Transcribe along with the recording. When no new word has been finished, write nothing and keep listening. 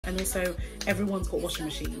and also everyone's got washing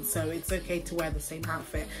machines, so it's okay to wear the same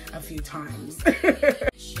outfit a few times.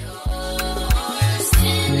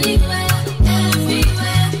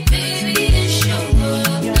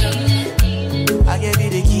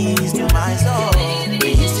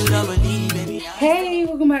 Hey,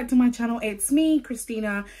 welcome back to my channel. It's me,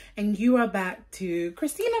 Christina, and you are back to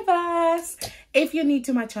ChristinaVerse. If you're new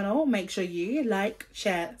to my channel, make sure you like,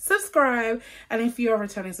 share, subscribe, and if you're a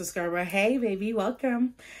returning subscriber, hey baby,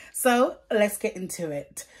 welcome. So let's get into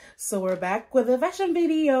it. So we're back with a fashion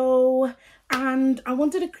video, and I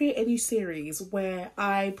wanted to create a new series where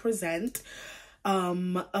I present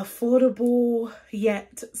affordable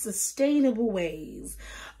yet sustainable ways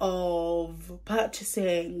of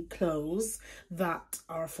purchasing clothes that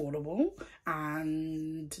are affordable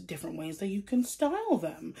and different ways that you can style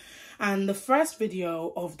them. And the first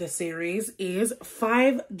video of the series is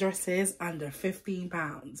 5 dresses under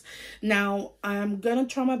 £15. Now I'm gonna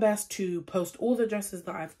try my best to post all the dresses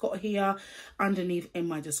that I've got here underneath in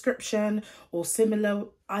my description or similar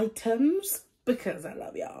items, because I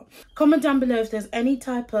love y'all. Comment down below if there's any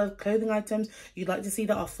type of clothing items you'd like to see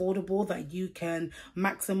that are affordable that you can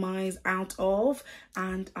maximize out of,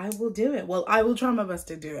 and I will do it. Well, I will try my best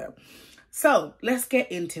to do it. So let's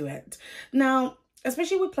get into it. Now,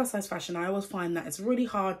 especially with plus size fashion, I always find that it's really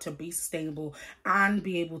hard to be sustainable and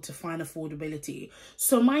be able to find affordability.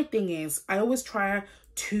 So my thing is, I always try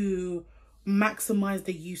to maximize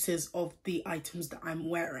the uses of the items that I'm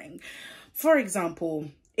wearing. For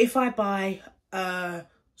example, if I buy a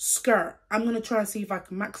skirt, I'm going to try and see if I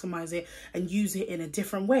can maximize it and use it in a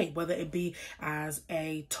different way, whether it be as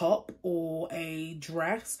a top or a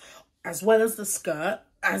dress, as well as the skirt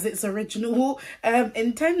as it's originally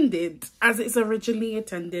intended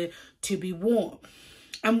to be worn.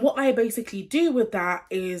 And what I basically do with that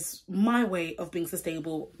is my way of being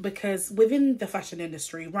sustainable, because within the fashion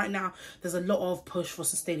industry right now, there's a lot of push for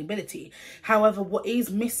sustainability. However, what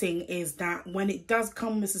is missing is that when it does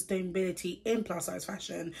come with sustainability in plus size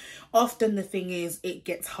fashion, often the thing is it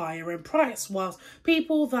gets higher in price, whilst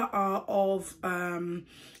people that are of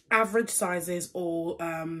average sizes or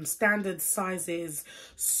standard sizes,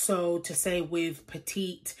 so to say with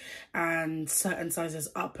petite and certain sizes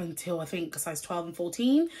up until I think size 12 and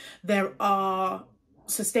 14, there are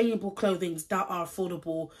sustainable clothings that are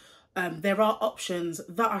affordable. There are options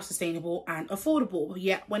that are sustainable and affordable,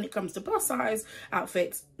 yet when it comes to plus size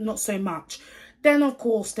outfits, not so much. Then, of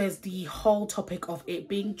course, there's the whole topic of it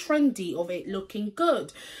being trendy, of it looking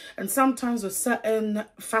good. And sometimes with certain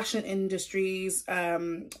fashion industries,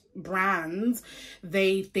 brands,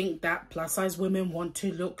 they think that plus size women want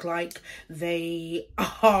to look like they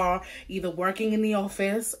are either working in the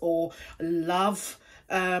office or love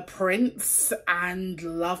Prince and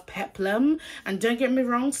love peplum. And don't get me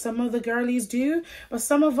wrong, some of the girlies do, but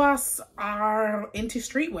some of us are into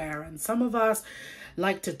streetwear and some of us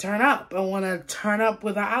like to turn up and want to turn up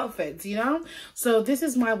with our outfits, you know? So this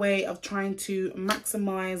is my way of trying to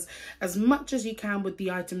maximize as much as you can with the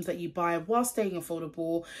items that you buy while staying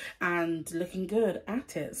affordable and looking good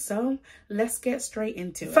at it. So let's get straight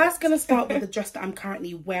into it. First, gonna start with the dress that I'm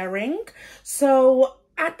currently wearing. So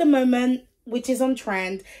at the moment, which is on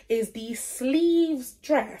trend, is the sleeves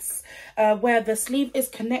dress, where the sleeve is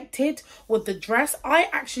connected with the dress. I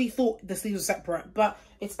actually thought the sleeves were separate, but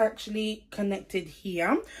it's actually connected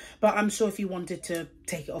here. But I'm sure if you wanted to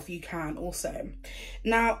take it off, you can also.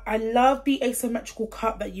 Now, I love the asymmetrical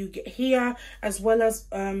cut that you get here, as well as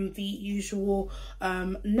the usual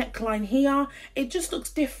neckline here. It just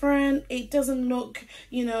looks different. It doesn't look,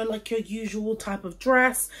 you know, like your usual type of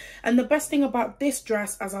dress. And the best thing about this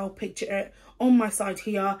dress, as I'll picture it on my side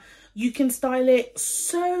here, you can style it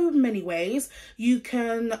so many ways. You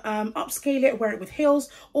can upscale it, wear it with heels,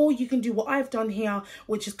 or you can do what I've done here,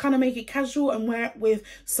 which is kind of make it casual and wear it with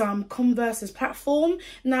some Converse as platform.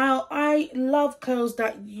 Now, I love clothes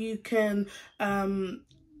that you can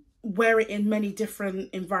wear it in many different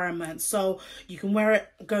environments. So you can wear it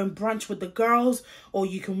going brunch with the girls, or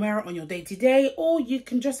you can wear it on your day-to-day, or you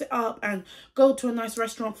can dress it up and go to a nice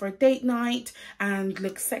restaurant for a date night and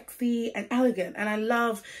look sexy and elegant. And I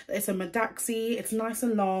love that it's a Madaxi. It's nice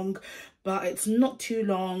and long, but it's not too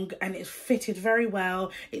long, and it's fitted very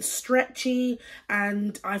well. It's stretchy,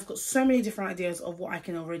 and I've got so many different ideas of what I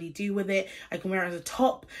can already do with it. I can wear it as a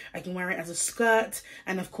top, I can wear it as a skirt,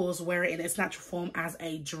 and of course wear it in its natural form as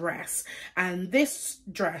a dress. And this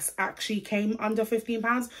dress actually came under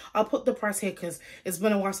 £15. I'll put the price here because it's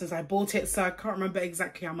been a while since I bought it, so I can't remember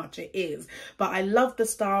exactly how much it is. But I love the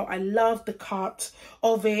style, I love the cut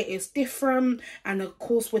of it. It's different, and of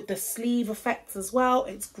course with the sleeve effects as well,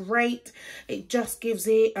 it's great. tight. It just gives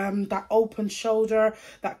it that open shoulder,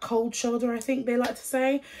 that cold shoulder, I think they like to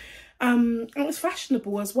say. And it's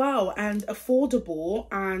fashionable as well and affordable,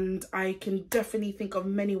 and I can definitely think of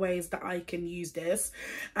many ways that I can use this.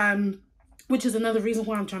 Which is another reason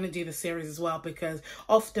why I'm trying to do this series as well, because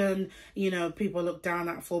often, you know, people look down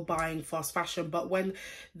at for buying fast fashion, but when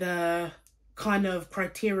the kind of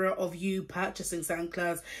criteria of you purchasing certain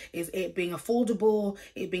clothes is it being affordable,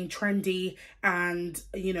 it being trendy, and,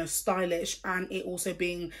 you know, stylish, and it also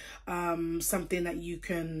being something that you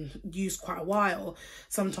can use quite a while,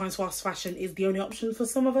 sometimes fast fashion is the only option for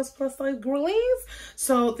some of us plus size girlies.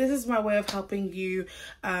 So this is my way of helping you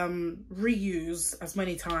reuse as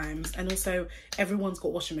many times, and also everyone's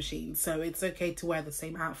got washing machines, so it's okay to wear the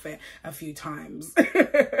same outfit a few times.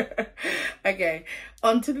 Okay,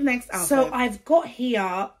 on to the next outfit. So I've got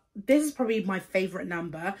here, this is probably my favorite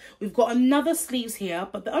number. We've got another sleeves here,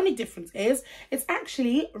 but the only difference is it's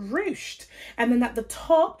actually ruched. And then at the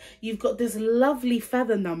top, you've got this lovely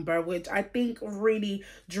feather number, which I think really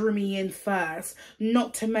drew me in first.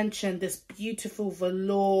 Not to mention this beautiful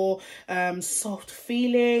velour, soft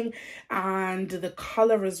feeling, and the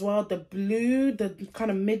color as well. The blue, the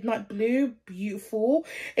kind of midnight blue, beautiful.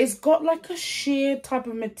 It's got like a sheer type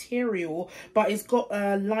of material, but it's got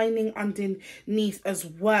a lining underneath as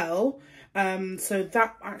well. So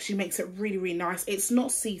that actually makes it really, really nice. It's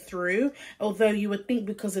not see-through, although you would think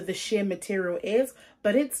because of the sheer material is,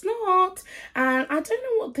 but it's not. And I don't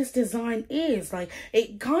know what this design is. Like,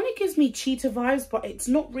 it kind of gives me cheetah vibes, but it's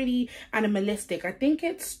not really animalistic. I think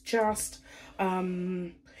it's just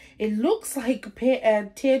it looks like a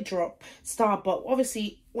teardrop star, but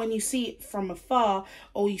obviously when you see it from afar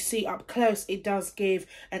or you see it up close, it does give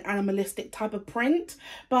an animalistic type of print.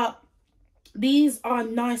 But these are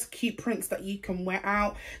nice, cute prints that you can wear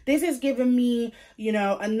out. This is giving me, you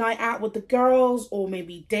know, a night out with the girls, or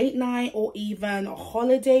maybe date night, or even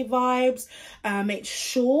holiday vibes. It's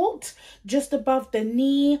short, just above the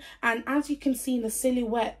knee, and as you can see in the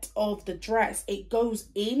silhouette of the dress, it goes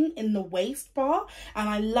in the waist bar, and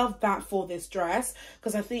I love that for this dress,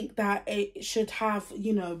 because I think that it should have,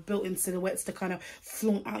 you know, built-in silhouettes to kind of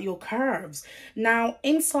flaunt out your curves. Now,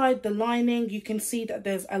 inside the lining, you can see that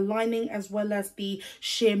there's a lining as well as the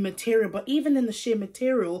sheer material, but even in the sheer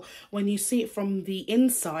material, when you see it from the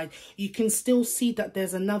inside, you can still see that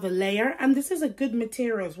there's another layer, and this is a good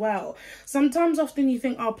material as well. Sometimes often you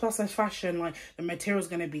think, oh, plus size fashion, like the material is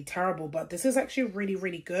going to be terrible, but this is actually really,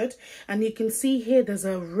 really good. And you can see here there's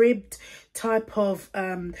a ribbed type of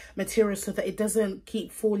material so that it doesn't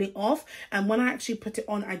keep falling off, and when I actually put it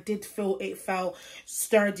on, I did feel it felt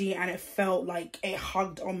sturdy and it felt like it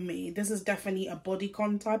hugged on me. This is definitely a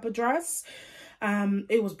bodycon type of dress.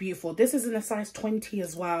 It was beautiful. This is in a size 20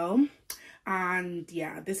 as well, and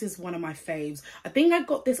yeah, this is one of my faves. I think I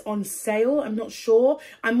got this on sale. I'm not sure.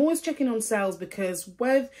 I'm always checking on sales, because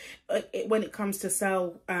when it comes to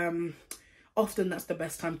sale, often that's the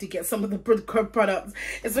best time to get some of the products,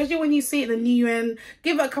 especially when you see it in the new end.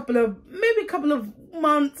 Give it maybe a couple of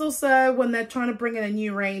months or so when they're trying to bring in a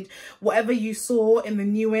new range. Whatever you saw in the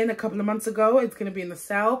new end a couple of months ago, it's going to be in the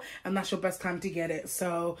sale, and that's your best time to get it.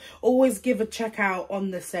 So always give a check out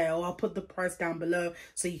on the sale. I'll put the price down below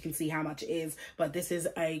so you can see how much it is, but this is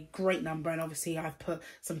a great number, and obviously I've put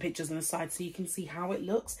some pictures on the side so you can see how it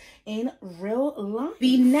looks in real life.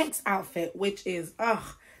 The next outfit, which is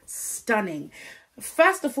stunning.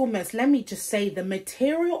 First and foremost, let me just say the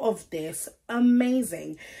material of this,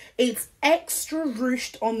 amazing. It's extra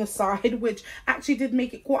ruched on the side, which actually did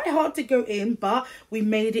make it quite hard to go in, but we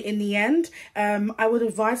made it in the end. I would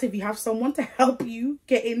advise, if you have someone to help you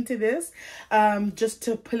get into this, just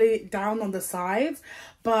to pull it down on the sides.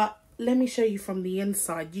 But let me show you from the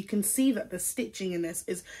inside. You can see that the stitching in this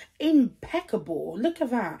is impeccable. Look at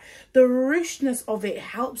that. The ruchness of it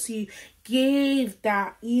helps you give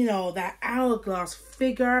that, you know, that hourglass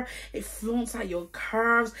figure. It flaunts out your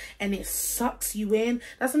curves and it sucks you in.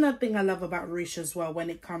 That's another thing I love about ruche as well when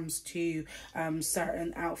it comes to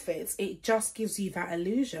certain outfits. It just gives you that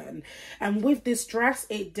illusion. And with this dress,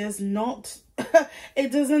 it does not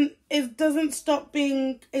it doesn't stop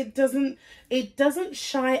being, it doesn't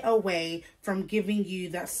shy away from giving you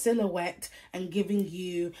that silhouette and giving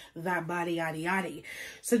you that body yaddy yaddy.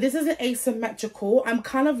 So this is an asymmetrical. I'm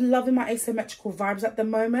kind of loving my asymmetrical vibes at the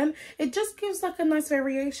moment. It just gives like a nice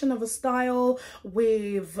variation of a style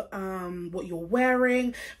with what you're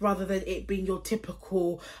wearing, rather than it being your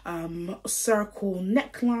typical circle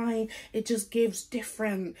neckline. It just gives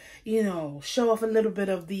different, you know, show off a little bit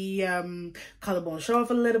of the collarbone, show off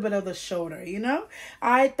a little bit of the shoulder, you know.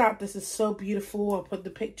 I thought this is so beautiful. I'll put the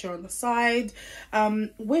picture on the side.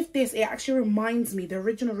 With this, it actually reminds me, the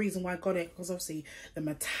original reason why I got it was obviously the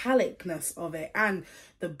metallicness of it and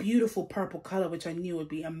the beautiful purple color, which I knew would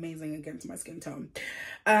be amazing against my skin tone.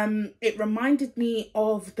 It reminded me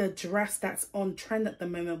of the dress that's on trend at the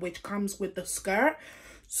moment, which comes with the skirt.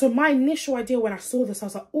 So my initial idea when I saw this, I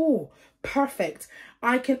was like, oh, perfect.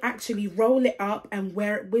 I can actually roll it up and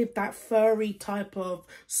wear it with that furry type of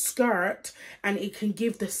skirt, and it can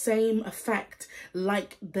give the same effect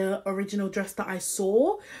like the original dress that I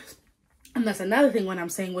saw. And that's another thing when I'm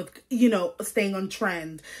saying with, you know, staying on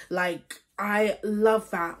trend. Like, I love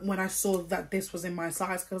that when I saw that this was in my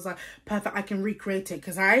size, because like, perfect, I can recreate it,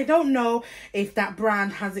 because I don't know if that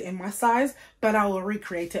brand has it in my size, but I will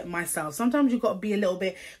recreate it myself. Sometimes you've got to be a little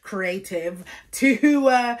bit creative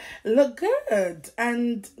to look good.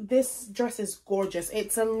 And this dress is gorgeous.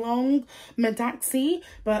 It's a long maxi,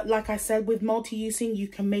 but like I said, with multi-using, you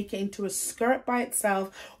can make it into a skirt by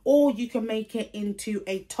itself, or you can make it into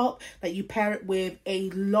a top that you pair it with a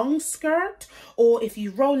long skirt, or if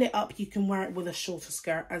you roll it up, you can wear it with a shorter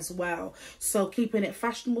skirt as well. So keeping it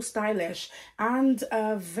fashionable, stylish, and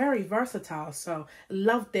very versatile. So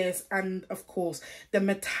love this. And of course, the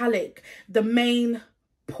metallic, the main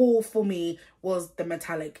pull for me was the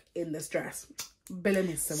metallic in this dress.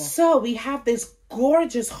 Bellissimo. So we have this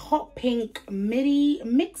gorgeous hot pink midi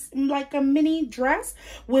mix, like a mini dress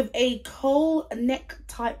with a cowl neck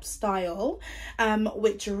type style,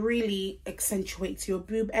 which really accentuates your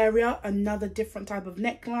boob area. Another different type of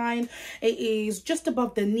neckline. It is just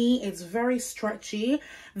above the knee. It's very stretchy.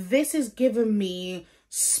 This is giving me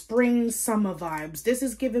spring summer vibes. This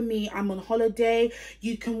is giving me I'm on holiday.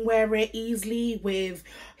 You can wear it easily with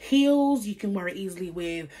heels, you can wear it easily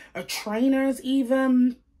with trainers,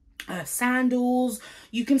 even sandals.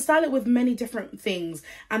 You can style it with many different things.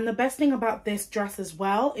 And the best thing about this dress as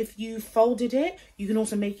well, if you folded it, you can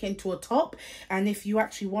also make it into a top, and if you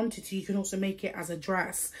actually wanted to, you can also make it as a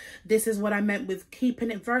dress. This is what I meant with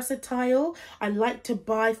keeping it versatile. I like to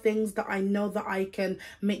buy things that I know that I can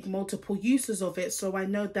make multiple uses of it, so I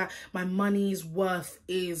know that my money's worth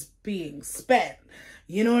is being spent.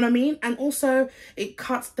 You know what I mean? And also it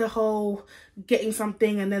cuts the whole getting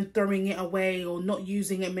something and then throwing it away, or not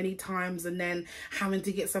using it many times and then having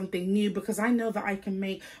to get something new, because I know that I can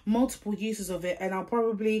make multiple uses of it, and I'll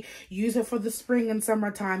probably use it for the spring and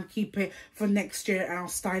summertime, keep it for next year, and I'll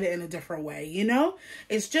style it in a different way, you know?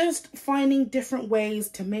 It's just finding different ways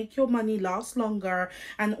to make your money last longer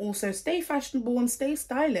and also stay fashionable and stay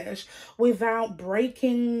stylish without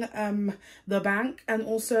breaking the bank, and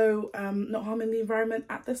also not harming the environment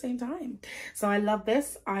at the same time. So I love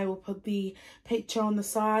this. I will put the picture on the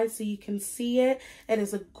side so you can see it. It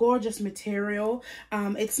is a gorgeous material.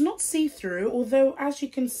 It's not see-through, although as you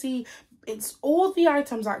can see, it's all the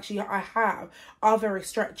items actually I have are very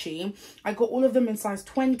stretchy. I got all of them in size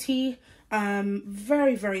 20.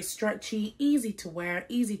 Very, very stretchy, easy to wear,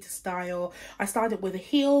 easy to style. I started with the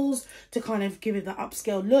heels to kind of give it the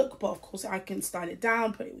upscale look, but of course I can style it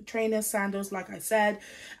down, put it with trainers, sandals, like I said,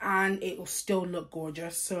 and it will still look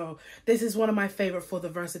gorgeous. So this is one of my favorite for the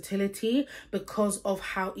versatility, because of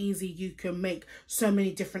how easy you can make so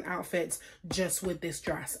many different outfits just with this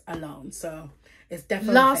dress alone. So it's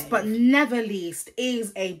definitely last but never least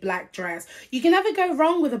is a black dress. You can never go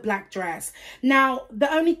wrong with a black dress. Now,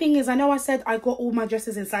 the only thing is, I know I said I got all my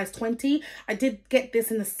dresses in size 20. I did get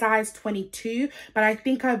this in the size 22, but I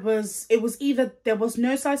think it was either there was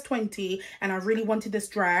no size 20 and I really wanted this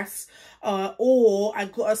dress, or I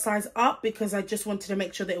got a size up because I just wanted to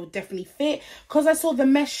make sure that it would definitely fit. Because I saw the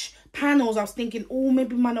mesh panels, I was thinking, oh,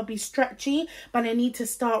 maybe it might not be stretchy, but I need to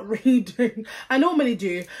start redoing. I normally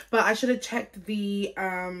do, but I should have checked the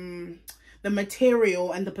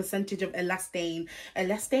material and the percentage of elastane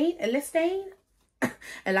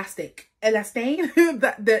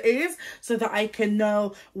that there is, so that I can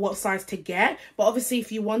know what size to get. But obviously,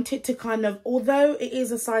 if you want it to kind of, although it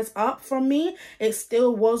is a size up from me, it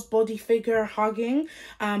still was body figure hugging,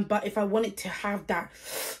 but if I wanted to have that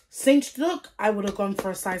cinched look, I would have gone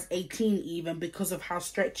for a size 18 even, because of how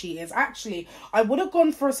stretchy it is. Actually, I would have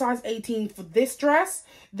gone for a size 18 for this dress,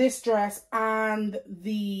 and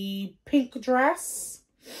the pink dress,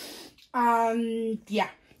 and yeah,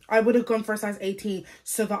 I would have gone for a size 18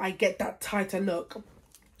 so that I get that tighter look.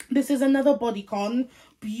 This is another bodycon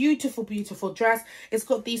beautiful, beautiful dress. It's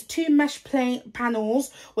got these 2 mesh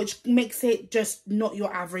panels, which makes it just not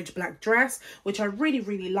your average black dress, which I really,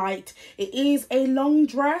 really liked. It is a long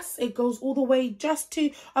dress. It goes all the way just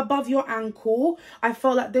to above your ankle. I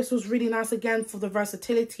felt like this was really nice again for the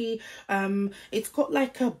versatility. It's got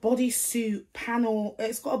like a bodysuit panel.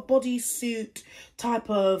 It's got a bodysuit type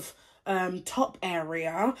of top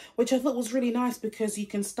area, which I thought was really nice because you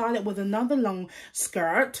can style it with another long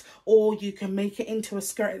skirt, or you can make it into a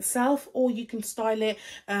skirt itself, or you can style it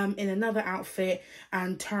in another outfit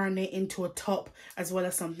and turn it into a top as well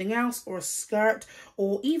as something else, or a skirt,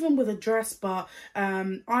 or even with a dress. But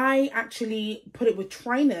I actually put it with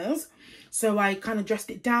trainers, so I kind of dressed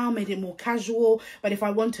it down, made it more casual. But if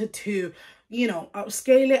I wanted to, you know,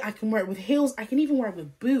 upscale it, I can wear it with heels. I can even wear it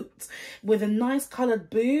with boots. With a nice coloured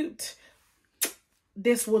boot,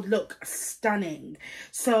 this would look stunning.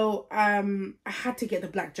 So I had to get the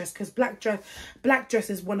black dress because black dress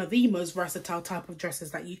is one of the most versatile type of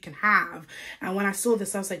dresses that you can have. And when I saw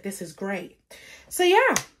this, I was like, this is great. So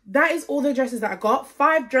yeah, that is all the dresses that I got.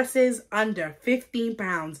 5 dresses under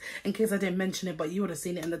 £15, in case I didn't mention it, but you would have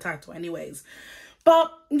seen it in the title anyways.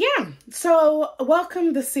 But yeah, so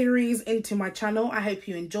welcome the series into my channel. I hope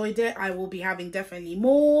you enjoyed it. I will be having definitely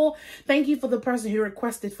more. Thank you for the person who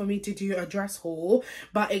requested for me to do a dress haul,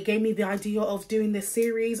 but it gave me the idea of doing this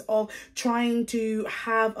series of trying to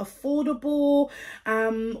have affordable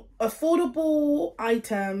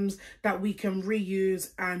items that we can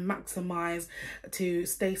reuse and maximize to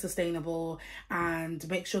stay sustainable and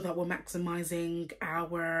make sure that we're maximizing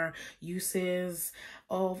our uses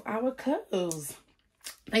of our clothes.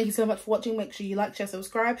 Thank you so much for watching. Make sure you like, share,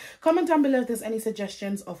 subscribe. Comment down below if there's any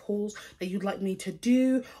suggestions of hauls that you'd like me to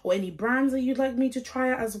do, or any brands that you'd like me to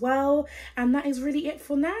try out as well. And that is really it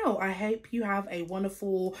for now. I hope you have a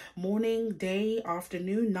wonderful morning, day,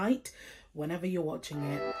 afternoon, night, whenever you're watching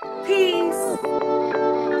it. Peace.